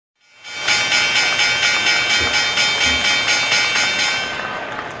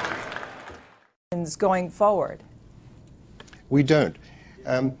going forward? We don't.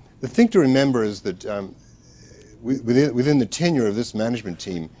 The thing to remember is that within the tenure of this management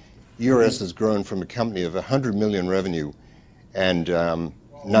team, ERS has grown from a company of 100 million revenue and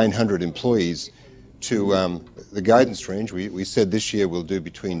 900 employees to the guidance range. We said this year we'll do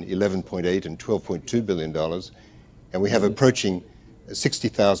between $11.8 and $12.2 billion, and we have approaching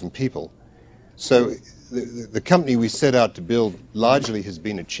 60,000 people. So the company we set out to build largely has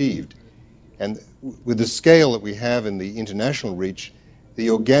been achieved. And with the scale that we have in the international reach, the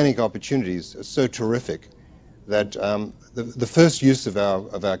organic opportunities are so terrific that the first use of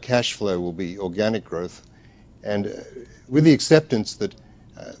our cash flow will be organic growth. And with the acceptance that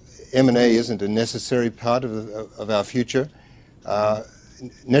M&A isn't a necessary part of our future,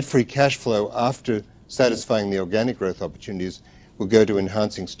 net free cash flow after satisfying the organic growth opportunities will go to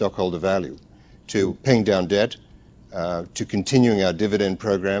enhancing stockholder value, to paying down debt, to continuing our dividend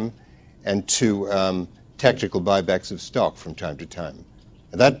program, and to tactical buybacks of stock from time to time.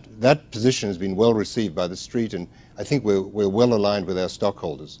 That position has been well received by the street, and I think we're well aligned with our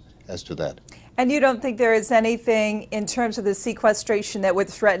stockholders as to that. And you don't think there is anything in terms of the sequestration that would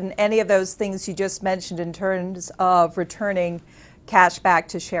threaten any of those things you just mentioned in terms of returning cash back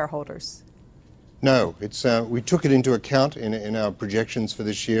to shareholders? No, we took it into account in our projections for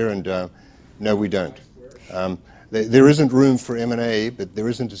this year, and no, we don't. There isn't room for M&A, but there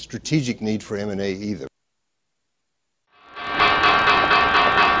isn't a strategic need for M&A either.